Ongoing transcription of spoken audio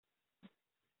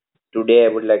Today, I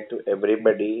would like to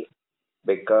everybody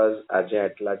because આજે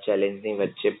આટલા ચેલેન્જની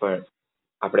વચ્ચે પણ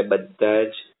આપણે બધા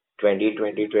જ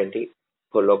 20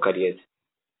 ફોલો કરીએ છીએ.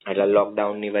 આટલા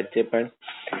લોકડાઉનની વચ્ચે પણ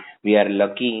વી આર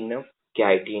લકી ઇનફ કે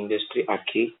આઈટી ઇન્ડસ્ટ્રી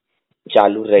આખી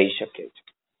ચાલુ રહી શકે છે.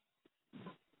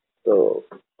 તો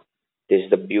this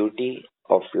the beauty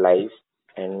of life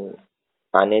and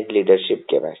આને જ લીડરશિપ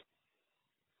કહેવાય.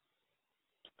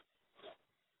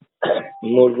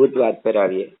 મૂળભૂત વાત પર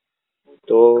આવીએ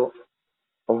તો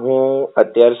હું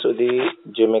અત્યાર સુધી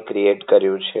જે મેં ક્રિએટ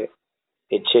કર્યું છે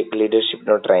એ છે એક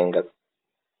લીડરશિપનો ટ્રાયેંગલ.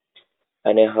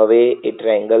 અને હવે એ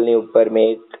ટ્રાયેંગલની ઉપર મેં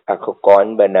એક આખો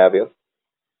કોન બનાવ્યો.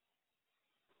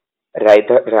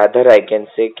 રાધર આઈ કેન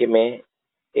સે કે મેં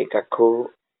એક આખો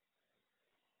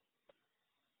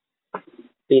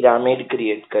પિરામિડ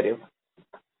ક્રિએટ કર્યો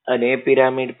અને એ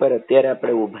પિરામિડ પર અત્યારે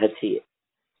આપણે ઊભા છીએ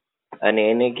અને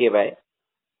એને કહેવાય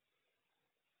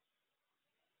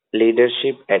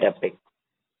લીડરશિપ એટ અ પીક.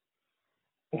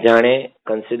 જાણે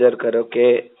કન્સિડર કરો કે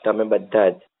તમે બધા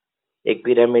જ એક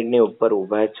પિરામિડની ઉપર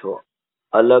ઊભા છો,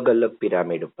 અલગ અલગ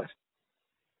પિરામિડ ઉપર.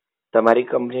 તમારી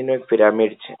કંપનીનો એક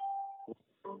પિરામિડ છે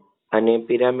અને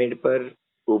પિરામિડ પર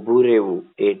ઊભું રહેવું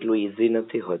એ એટલું ઈઝી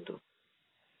નથી હોતું.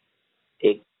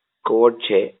 એક કોટ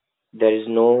છે, there is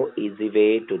no easy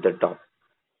way to the top.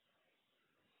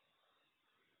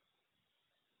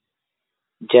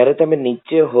 જ્યારે તમે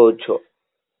નીચે હો છો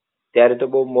ત્યારે તો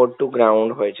બહુ મોટું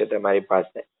ગ્રાઉન્ડ હોય છે તમારી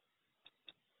પાસે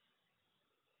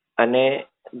અને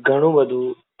ઘણું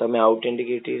બધું તમે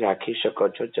આઉટેન્ટિટી રાખી શકો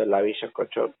છો, ચલાવી શકો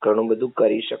છો, ઘણું બધું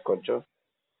કરી શકો છો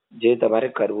જે તમારે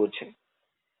કરવું છે.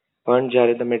 પણ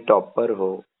જ્યારે તમે ટોપ પર હો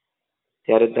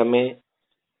ત્યારે તમે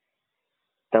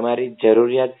તમારી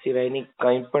જરૂરિયાત સિવાયની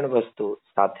કંઈ પણ વસ્તુ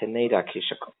સાથે નહીં રાખી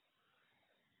શકો.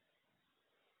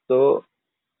 તો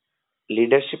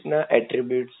લીડરશિપના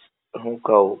એટ્રીબ્યુટ્સ હું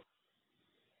કહું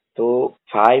તો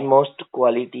 5 most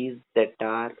qualities that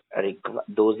are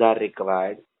those are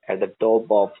required at the top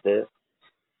of the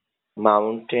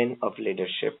mountain of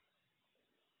leadership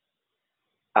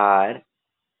are: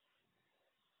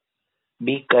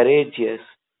 be courageous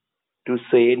to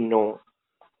say no.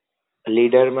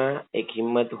 લીડરમાં એક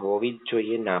હિંમત હોવી જ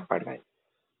જોઈએ ના પાડવાની.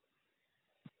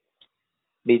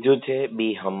 બીજું છે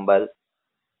બી હમ્બલ.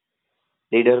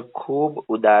 લીડર ખૂબ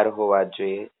ઉદાર હોવા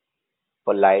જોઈએ,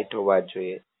 પોલાઇટ હોવા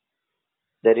જોઈએ,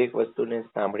 દરેક વસ્તુને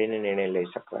સાંભળીને નિર્ણય લઈ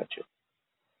શકવા જોઈએ.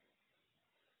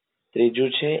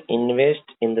 ત્રીજું છે invest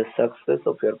in the success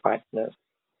of your partner.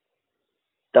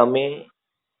 તમે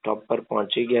ટોપ પર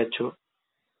પહોંચી ગયા છો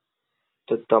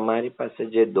તો તમારી પાસે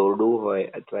જે દોરડું હોય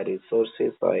અથવા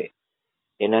રિસોર્સિસ હોય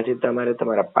એનાથી તમારે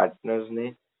તમારા પાર્ટનર્સને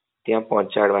ત્યાં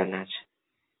પહોંચાડવાના છે.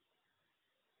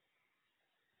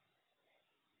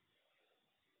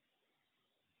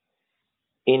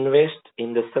 Invest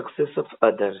in the success of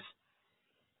others.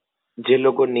 જે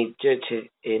લોકો નીચે છે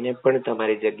એને પણ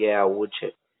તમારી જગ્યાએ આવવું છે,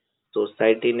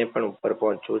 સોસાયટીને પણ ઉપર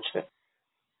પહોંચવું છે,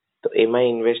 તો એમાં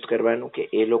ઇન્વેસ્ટ કરવાનું કે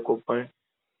એ લોકો પણ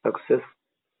સક્સેસ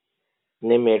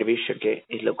ને મેળવી શકે,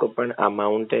 એ લોકો પણ આ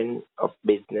માઉન્ટેન ઓફ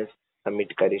બિઝનેસ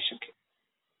સમિટ કરી શકે.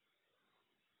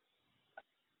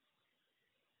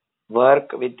 Work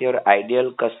with your ideal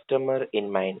customer in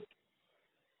mind.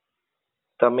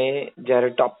 તમે જ્યારે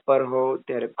ટોપ પર હો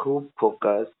ત્યારે ખૂબ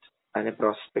ફોકસ અને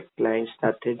પ્રોસ્પેક્ટ ક્લાયન્ટ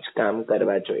સાથે જ કામ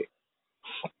કરવા જોઈએ.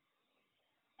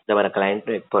 તમારા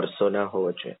ક્લાયન્ટનો એક પર્સોના હોવો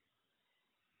જોઈએ.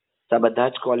 તો આ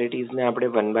બધા જ ક્વોલિટીઝને આપણે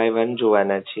વન બાય વન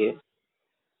જોવાના છીએ.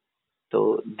 તો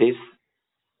this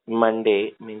Monday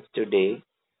means today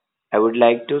I would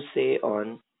like to say on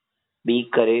be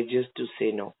courageous to say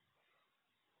no.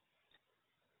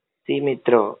 See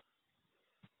મિત્રો,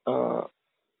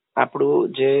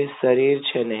 આપણું જે શરીર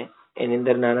છે ને એની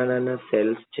અંદર નાના નાના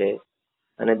સેલ્સ છે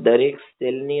અને દરેક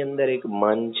સેલની અંદર એક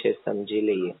મન છે, સમજી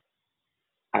લઈએ.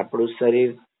 આપણું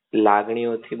શરીર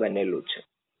લાગણીઓથી બનેલું છે.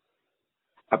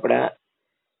 આપણા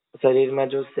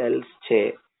શરીરમાં જો સેલ્સ છે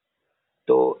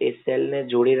તો એ સેલને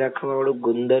જોડી રાખવા વાળું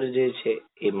ગુંદર જે છે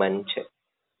એ મન છે.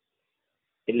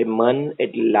 એટલે મન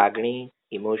એટલે લાગણી,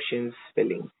 ઇમોશન્સ,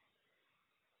 ફિલિંગ.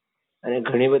 અને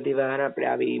ઘણી બધી વાર આપણે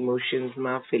આવી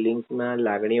ઇમોશન્સમાં, ફિલિંગ્સમાં,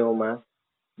 લાગણીઓમાં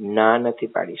ના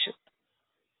નથી પાડી શકતા.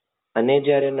 અને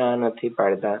જ્યારે ના નથી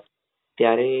પાડતા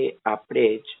ત્યારે આપણે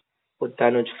જ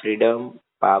પોતાનું જ ફ્રીડમ,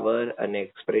 પાવર અને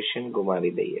એક્સપ્રેશન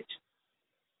ગુમાવી દઈએ છીએ.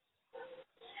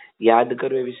 યાદ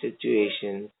કરો એવી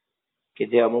સિચ્યુએશન કે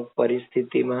જે અમુક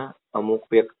પરિસ્થિતિમાં અમુક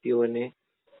વ્યક્તિઓને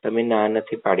તમે ના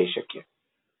નથી પાડી શક્યા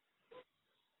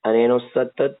અને એનું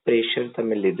સતત પ્રેશર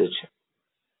તમે લીધું છે.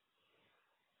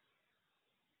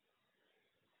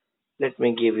 Let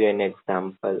me give you an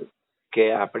example કે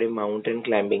આપણે માઉન્ટેન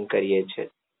ક્લાઇમ્બિંગ કરીએ છીએ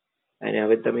અને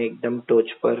હવે તમે એકદમ ટોચ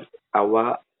પર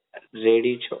આવવા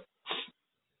રેડી છો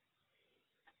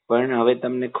પણ હવે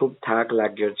તમને ખૂબ થાક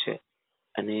લાગ્યો છે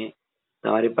અને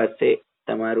તમારી પાસે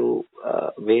તમારું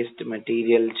વેસ્ટ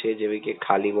મટીરિયલ છે, જેવી કે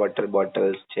ખાલી વોટર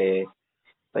બોટલ્સ છે,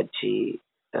 પછી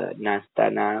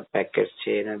નાસ્તાના પેકેટ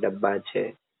છે, એના ડબ્બા છે,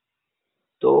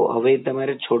 તો હવે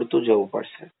તમારે છોડતું જવું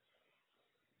પડશે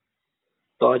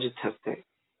તો જ થશે,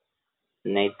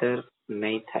 નહીતર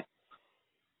નહીં થાય.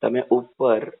 તમે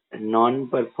ઉપર નોન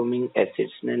પરફોર્મિંગ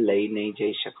એસિડ્સને લઈ નહીં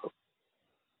જઈ શકો.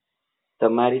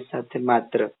 તમારી સાથે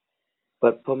માત્ર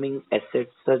પરફોર્મિંગ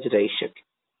એસેટ્સ જ રહી શકે.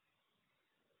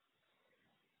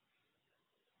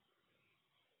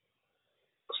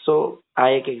 સો આ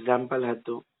એક એક્ઝામ્પલ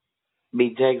હતું.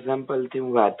 બીજા એક્ઝામ્પલથી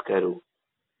હું વાત કરું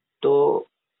તો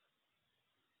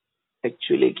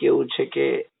એકચ્યુઅલી કેવું છે કે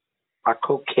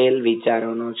આખો ખેલ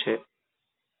વિચારોનો છે.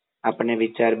 આપણને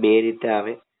વિચાર બે રીતે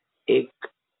આવે. એક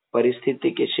પરિસ્થિતિ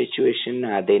કે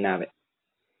સિચ્યુએશનના આધીન આવે.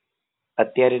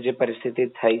 અત્યારે જે પરિસ્થિતિ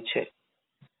થઈ છે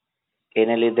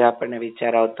એને લીધે આપણને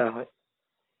વિચાર આવતા હોય,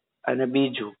 અને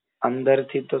બીજું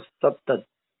અંદરથી તો સતત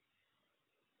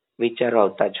વિચારો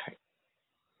આવતા જ હોય.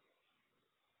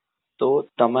 તો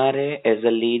તમારે એઝ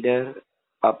અ લીડર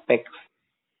અપેક્સ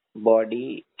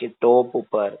બોડી કે ટોપ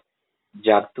ઉપર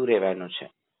જાગતું રહેવાનું છે.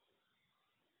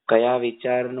 કયા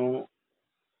વિચારનું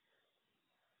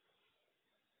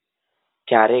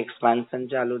ક્યારે એક્સપાન્શન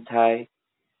ચાલુ થાય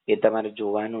એ તમારે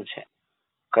જોવાનું છે.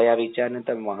 કયા વિચારને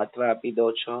તમે મહત્વ આપી દો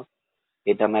છો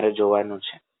એ તમારે જોવાનું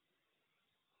છે.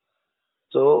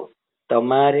 તો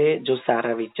તમારે જો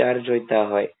સારા વિચાર જોઈતા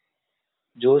હોય,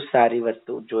 જો સારી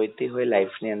વસ્તુ જોઈતી હોય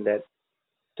લાઈફની અંદર,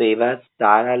 તો એવા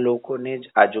સારા લોકોને જ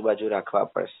આજુબાજુ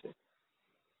રાખવા પડશે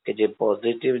કે જે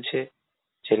પોઝિટિવ છે,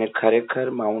 જેને ખરેખર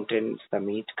માઉન્ટેન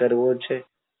સમિટ કરવો છે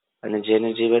અને જેને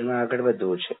જીવનમાં આગળ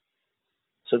વધવું છે.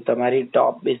 સો તમારી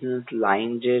ટોપ બિઝનેસ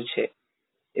લાઈન જે છે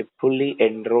એ ફૂલી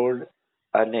એનરોલ્ડ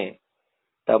અને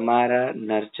તમારા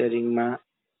નર્ચરિંગમાં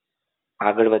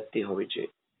આગળ વધતી હોવી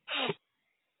જોઈએ.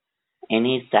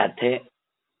 એની સાથે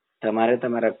તમારે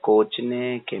તમારા કોચને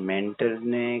કે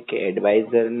મેન્ટરને કે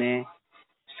એડવાઇઝરને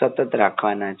સતત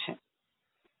રાખવાના છે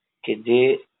કે જે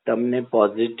તમને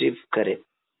પોઝિટિવ કરે.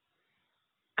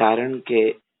 કારણ કે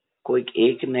કોઈક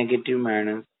એક નેગેટિવ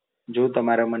માણસ જો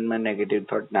તમારા મનમાં નેગેટિવ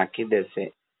થોટ નાખી દેશે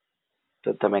તો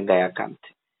તમે ગયા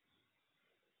કામથી.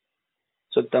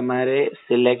 સો તમારે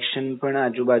સિલેક્શન પણ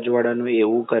આજુબાજુવાળાનું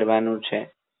એવું કરવાનું છે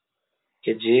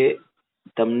કે જે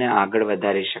તમને આગળ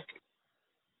વધારી શકે.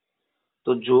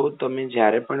 તો જો તમે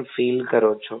જ્યારે પણ ફીલ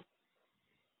કરો છો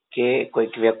કે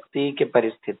કોઈક વ્યક્તિ કે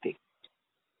પરિસ્થિતિ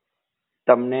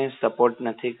તમને સપોર્ટ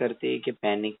નથી કરતી કે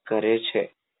પેનિક કરે છે,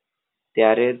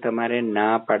 ત્યારે તમારે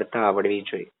ના પાડતા આવડવી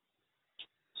જોઈએ.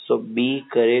 સો બી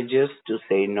કરેજિયસ ટુ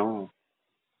સે નો.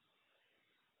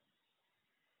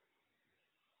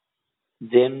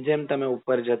 જેમ જેમ તમે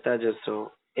ઉપર જતા જશો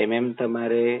એમ એમ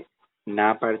તમારે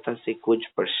ના પાડતા શીખવું જ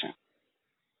પડશે.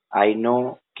 આઈ નો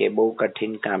કે બહુ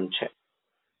કઠિન કામ છે,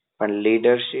 પણ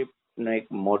લીડરશિપનો એક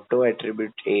મોટો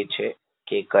એટ્રીબ્યુટ એ છે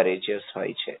કે કરેજિયસ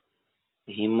હોય છે,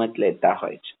 હિંમત લેતા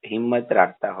હોય છે, હિંમત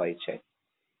રાખતા હોય છે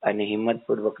અને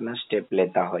હિંમતપૂર્વકના સ્ટેપ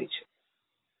લેતા હોય છે.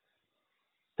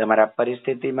 તમારા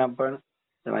પરિસ્થિતિમાં પણ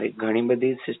તમારી ઘણી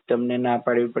બધી સિસ્ટમને ના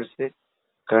પાડવી પડશે,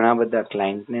 ઘણા બધા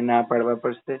ક્લાયન્ટને ના પાડવા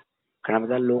પડશે, ઘણા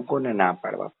બધા લોકોને ના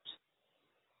પાડવા પડશે.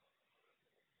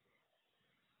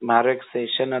 મારો એક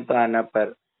સેશન હતો આના પર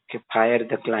કે ફાયર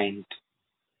ધ ક્લાયન્ટ.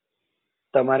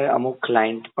 તમારે અમુક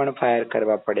ક્લાયન્ટ પણ ફાયર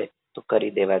કરવા પડે તો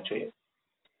કરી દેવા જોઈએ.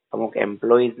 અમુક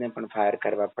એમ્પ્લોઈઝને પણ ફાયર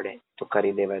કરવા પડે તો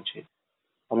કરી દેવા જોઈએ.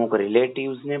 અમુક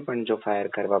રિલેટિવ્સને પણ જો ફાયર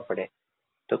કરવા પડે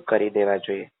તો કરી દેવા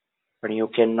જોઈએ. પણ you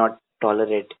can not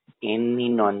tolerate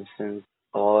any nonsense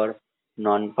or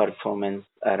non performance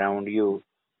around you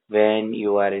when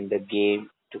you are in the game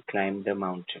to climb the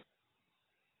mountain.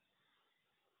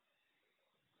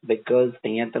 Because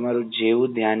અહીંયા તમારું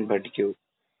જેવું ધ્યાન ભટક્યું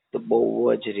તો બહુ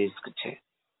જ રિસ્ક છે.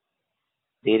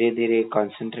 ધીરે ધીરે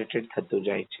કોન્સન્ટ્રેટેડ થતું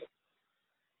જાય છે.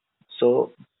 So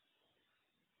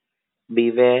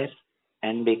beware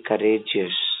and be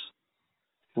courageous.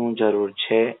 શું જરૂર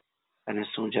છે અને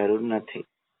શું જરૂર નથી.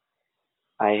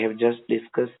 I have just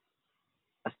discussed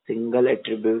a single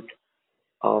attribute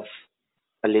of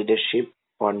a leadership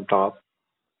on top.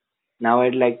 Now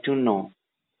I'd like to know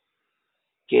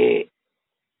કે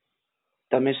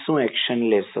તમે શું એક્શન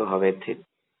લેશો હવેથી.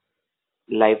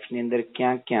 લાઈફની અંદર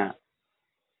ક્યાં ક્યાં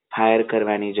ફાયર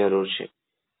કરવાની જરૂર છે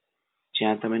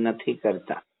જ્યાં તમે નથી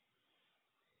કરતા.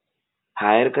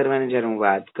 ફાયર કરવાની જ્યારે હું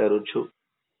વાત કરું છું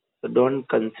તો don't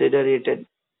consider it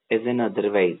as an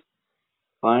otherwise.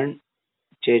 પણ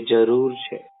જે જરૂર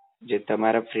છે, જે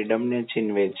તમારા ફ્રીડમને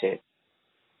છીનવે છે,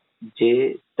 જે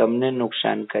તમને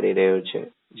નુકસાન કરી રહ્યો છે,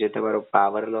 જે તમારો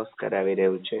પાવર લોસ કરાવી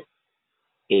રહ્યું છે,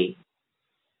 એ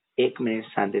એક મિનિટ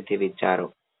શાંતિથી વિચારો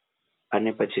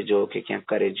અને પછી જુઓ કે ક્યાં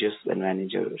કરેજિયસ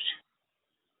બનવાની જરૂર છે.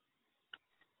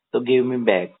 તો give me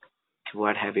back.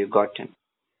 What have you gotten?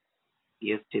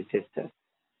 Yes, Jitesh sir.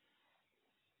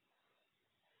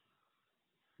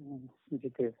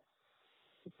 Jitesh.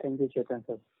 Thank you, Chetan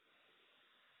sir.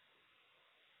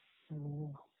 Uh,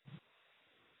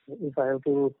 if I have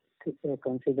to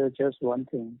consider just one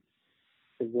thing,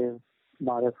 કે જે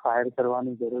મારે ફાયર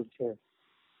કરવાની જરૂર છે,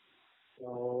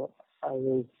 તો I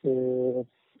will say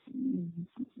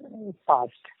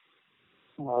past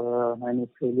or any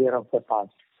failure of the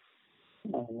past.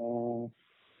 અને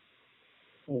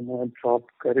એને drop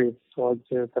કરી તો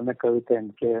જ તમે કહ્યું તેમ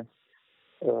કે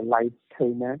લાઇટ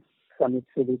થઈને સમિટ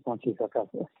સુધી પહોંચી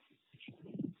શકાશે.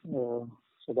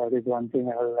 So that is one thing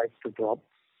I would like to drop.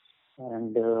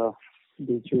 And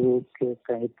બીજું કે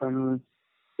કંઈ પણ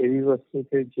એવી વસ્તુ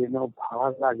છે જેનો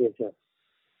ભાર લાગે છે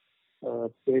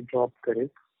તે ડ્રોપ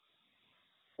કરીશ.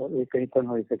 એ કંઈ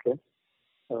પણ હોઈ શકે,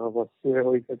 વસ્તુ એ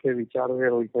હોઈ શકે, વિચારો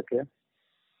એ હોઈ શકે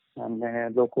અને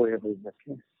લોકો એ હોઈ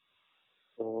શકે.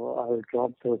 So I will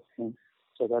drop those things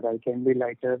so that I can be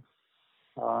lighter.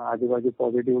 આજુબાજુ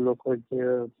પોઝિટિવ લોકો જે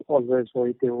ઓલવેઝ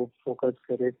હોય તેવું ફોકસ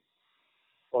કરે.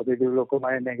 પોઝિટિવ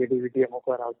લોકોમાં નેગેટિવિટી અમુક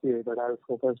વાર આવતી હોય, but I will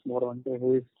focus more on the who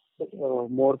is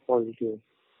more positive.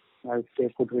 I will stay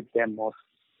put with them more.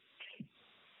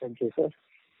 Thank you, sir.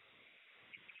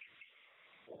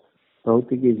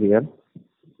 ભૌતિક જીવન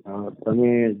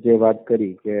તમે જે વાત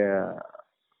કરી કે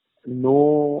નો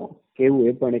કેવું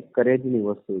એ પણ એક કરેજની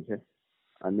વસ્તુ છે.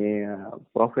 અને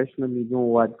પ્રોફેશનલી જો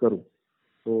હું વાત કરું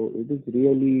તો ઇટ ઇઝ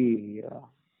રિયલી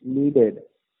નીડેડ.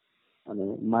 અને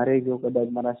મારે જો કદાચ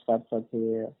મારા સ્ટાફ સાથે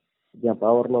જ્યાં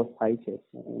પાવર લોસ થાય છે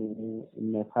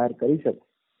એમને ફાયર કરી શકું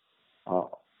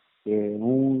કે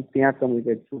હું ત્યાં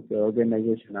કમિટેડ છું કે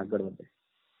ઓર્ગેનાઇઝેશન આગળ વધે.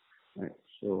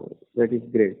 So that is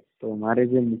great. તો મારે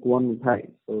જે મૂકવાનું થાય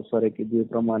તો સરે કીધું એ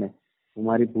પ્રમાણે હું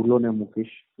મારી ભૂલોને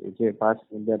મૂકીશ, જે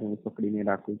પાસ્ટની અંદર હું પકડીને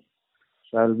રાખું.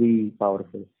 So I will be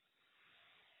powerful.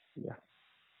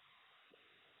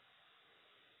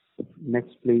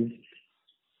 Next please.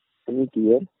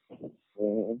 Clear.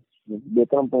 બે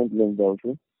ત્રણ પોઈન્ટ લઈને જાઉં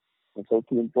છું.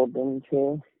 સૌથી ઇમ્પોર્ટન્ટ છે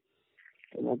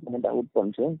એમાં મને ડાઉટ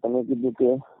પણ છે. તમે કીધું કે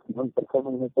નોન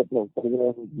પરફોર્મિંગ એસેટ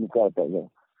મુકાવતા જાઓ.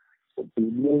 તો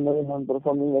પીડીએલમાં નોન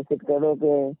પરફોર્મિંગ એસેટ કાઢો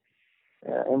કે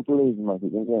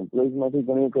એમ્પ્લોઈઝમાંથી? કેમ કે એમ્પ્લોઈઝમાંથી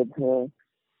ઘણી વખત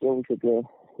કેવું છે કે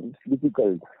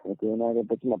ડિફિકલ્ટ કે એના આગળ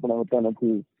પછી આપણે હોતા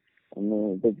નથી અને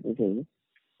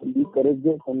બી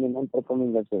કરેજિયસ અને નોન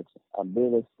પરફોર્મિંગ એસેટ, આ બે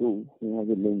વસ્તુ હું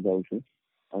આજે લઈને જાઉં છું.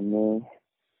 અને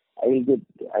I will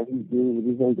give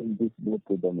result in this both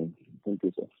to them. Thank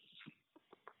you, sir.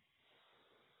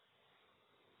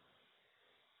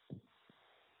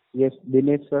 Yes,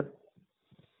 Dinesh sir.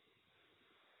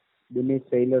 Dinesh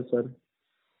Taylor sir.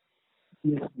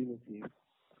 Yes, Dinesh.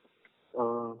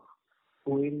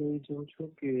 હું એ લઈ જાઉં છું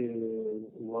કે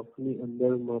વર્કની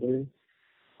અંદર મારે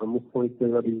અમુક પોઈન્ટ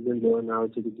એવા રિઝન લેવાના આવે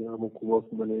છે કે જ્યાં અમુક વર્ક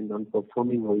મને નોન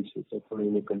પરફોર્મિંગ હોય છે તો પણ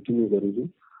એને કન્ટિન્યુ કરું છું.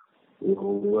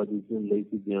 હું એવા રીઝન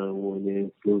લઈશ જ્યાં હું એને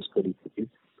ક્લોઝ કરી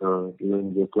શકીશ. ઇવન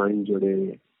જો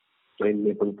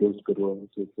ક્લાયન્ટને પણ ક્લોઝ કરવા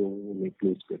છે તો હું એને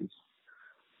ક્લોઝ કરીશ.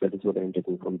 That is what I am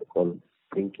taking from the call.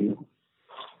 Thank you.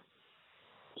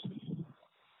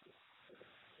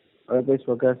 Alpesh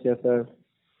Vaghasiya sir,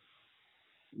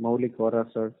 Maulik Vora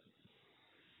sir,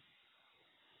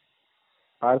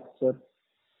 Parth sir,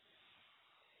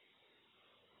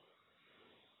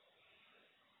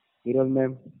 Hiral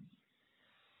ma'am,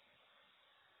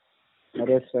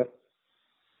 Naresh sir.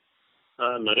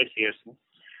 Naresh yes.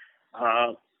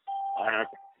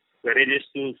 કરેજિયસ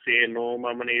to say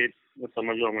નોમાં મને એ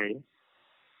સમજવા મળ્યું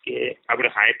કે આપણે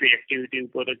હાઈ એક્ટિવિટી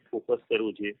ઉપર જ ફોકસ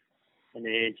કરવું જોઈએ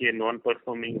અને જે નોન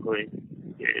પરફોર્મિંગ હોય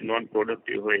કે નોન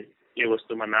પ્રોડક્ટિવ હોય એ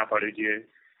વસ્તુમાં ના પાડવી જોઈએ.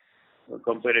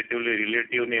 કમ્પેરેટિવલી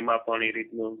રિલેટિવને એમાં પણ એ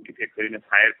રીતનું ઇફેક્ટ કરીને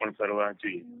ફાયર પણ કરવા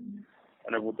જોઈએ.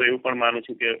 અને હું તો એવું પણ માનું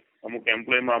છું કે અમુક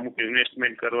એમ્પ્લોયમાં અમુક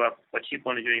ઇન્વેસ્ટમેન્ટ કરવા પછી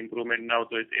પણ જો ઇમ્પ્રુવમેન્ટ ના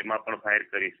આવતો હોય તો એમાં પણ ફાયર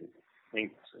કરીશું. Thank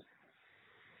you sir.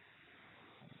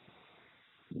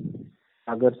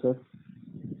 આગળ સર.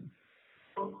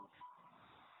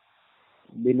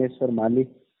 દિનેશ સર માલી.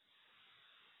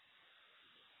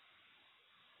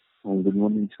 Good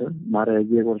morning sir. મારે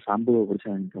હજી એકવાર સાંભળવો પડશે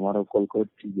કારણ કે મારો કોલ કટ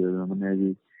થઈ ગયો. મને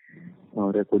હજી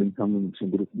રેકોર્ડિંગ સાંભળવું છે.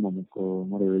 ગ્રુપમાં મૂકો,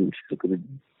 મારે રજીસ્ટર કરી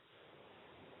દીધું.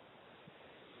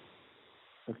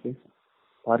 Okay.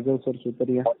 Bhargav sir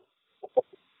Sutaria.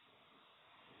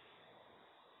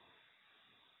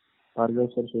 Bhargav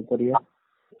sir Sutaria.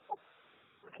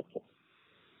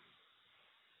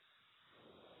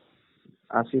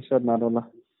 Ashish sir Narola.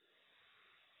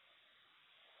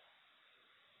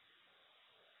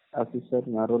 Ashish sir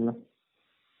Narola.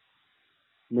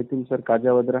 Mithun sir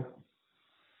Kajavadara.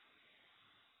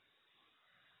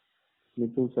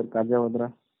 Mithun sir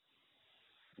Kajavadara.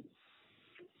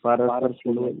 Paras sir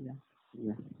Fulvariya.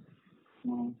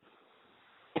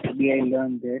 Today I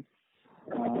learned that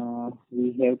we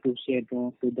have to say no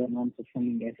to the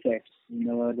non-performing assets in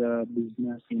our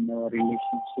business, in our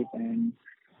relationship, and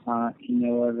in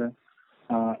our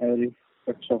every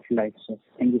aspects of life, sir.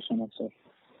 Thank you so much, sir.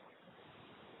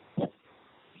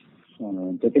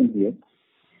 Jatin here.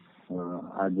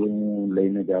 આજે હું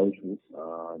લઈને જાઉં છું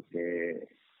કે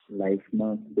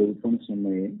લાઈફમાં કોઈ પણ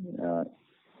સમયે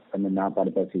તમે ના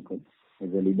પાડતા શીખો.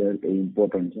 એઝ અ લીડર એ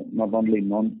ઇમ્પોર્ટન્ટ છે. Not only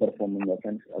non performing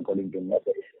offence according to me,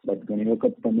 but ઘણી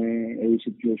વખત તમે એવી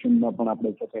સિચ્યુએશનમાં પણ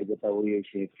આપણે ફસાઈ જતા હોઈએ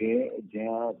છીએ કે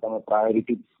જ્યાં તમે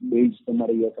પ્રાયોરિટી બેઝ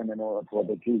તમારી વ્યસનનો અથવા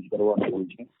તો ચૂઝ કરવાનો હોય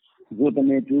છે. જો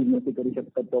તમે ચૂઝ નથી કરી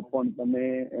શકતા તો પણ તમે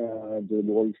જે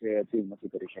ગોલ છે અચીવ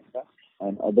નથી કરી શકતા.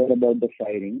 And other about the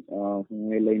firing,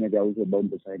 હું એ લઈને જાઉં છું અબાઉટ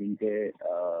ધ ફાયરિંગ કે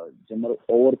જે મારું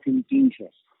ઓવર થિંકિંગ છે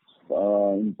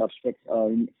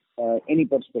ઇન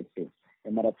એની પર્સપેક્ટિવ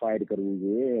એ મારે ફાયર કરવું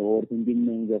જોઈએ. ઓવર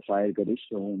થિંકિંગને હું જો ફાયર કરીશ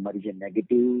તો હું મારી જે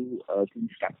નેગેટિવ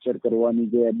થિંગ્સ કેપ્ચર કરવાની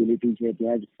જે એબિલિટી છે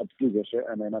ત્યાં જ અટકી જશે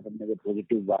અને એના તમને જે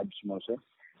પોઝિટિવ વાઇબ્સ મળશે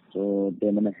તો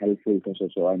તે મને હેલ્પફુલ થશે.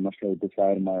 So I must have to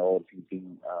fire my over thinking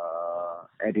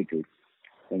attitude.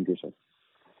 Thank you sir.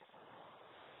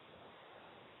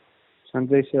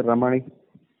 Sanjay sir Ramani.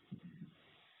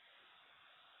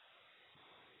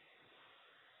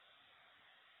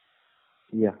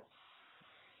 Yeah.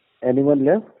 Anyone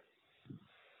left?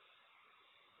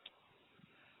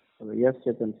 Yes,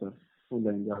 Chetan sir. હું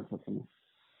લઈને જાઉં છું તમે.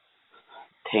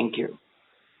 Thank you.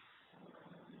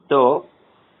 તો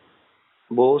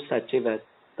બહુ સાચી વાત.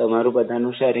 તમારું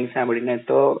બધાનું શેરિંગ સાંભળીને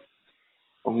તો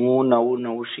હું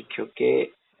નવું શીખ્યો કે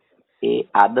એ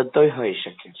આદતો હોઈ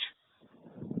શકે છે.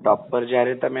 ટોપ પર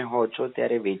જ્યારે તમે હો છો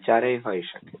ત્યારે વિચારે હોઈ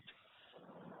શકે છે.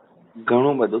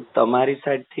 ઘણું બધું તમારી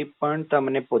સાઈડથી પણ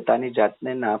તમને પોતાની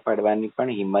જાતને ના પાડવાની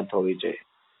પણ હિંમત હોવી જોઈએ.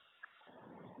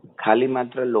 ખાલી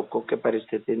માત્ર લોકો કે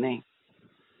પરિસ્થિતિ નહીં.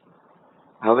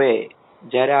 હવે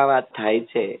જ્યારે આ વાત થાય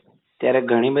છે ત્યારે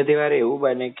ઘણી બધી વાર એવું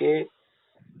બને કે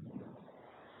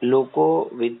લોકો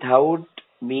વિધાઉટ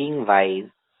બીઈંગ વાઇઝ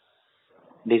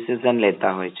ડિસિઝન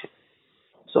લેતા હોય છે.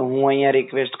 સો હું અહીંયા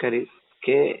રિક્વેસ્ટ કરીશ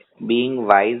કે બીઈંગ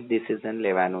વાઇઝ ડિસિઝન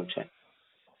લેવાનું છે.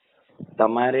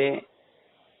 તમારે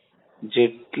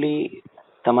જેટલી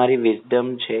તમારી વિઝડમ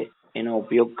છે એનો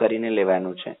ઉપયોગ કરીને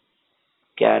લેવાનું છે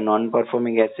કે આ નોન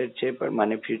પરફોર્મિંગ એસેટ છે પણ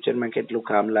મને ફ્યુચરમાં કેટલું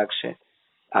કામ લાગશે.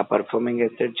 આ પરફોર્મિંગ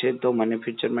એસેટ છે તો મને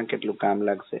ફ્યુચરમાં કેટલું કામ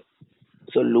લાગશે.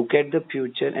 સો look at the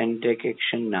future and take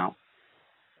action નાઉ.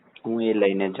 હું એ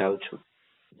લઈને જાઉં છું.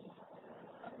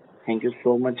 Thank you so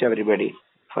much everybody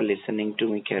for listening to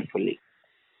me carefully.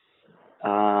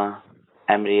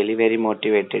 I'm really very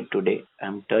motivated today.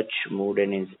 I'm touched, moved,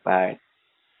 and inspired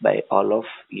by all of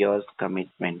your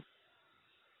commitment.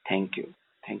 Thank you.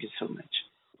 Thank you so much.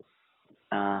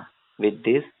 With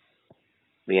this,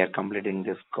 we are completing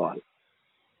this call.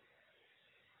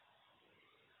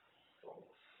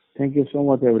 Thank you so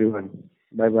much, everyone.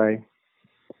 Bye bye.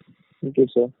 Thank you,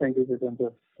 sir. Thank you, Chetan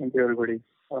sir. Thank you, everybody.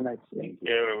 Have a nice day. Thank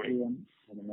you, everybody.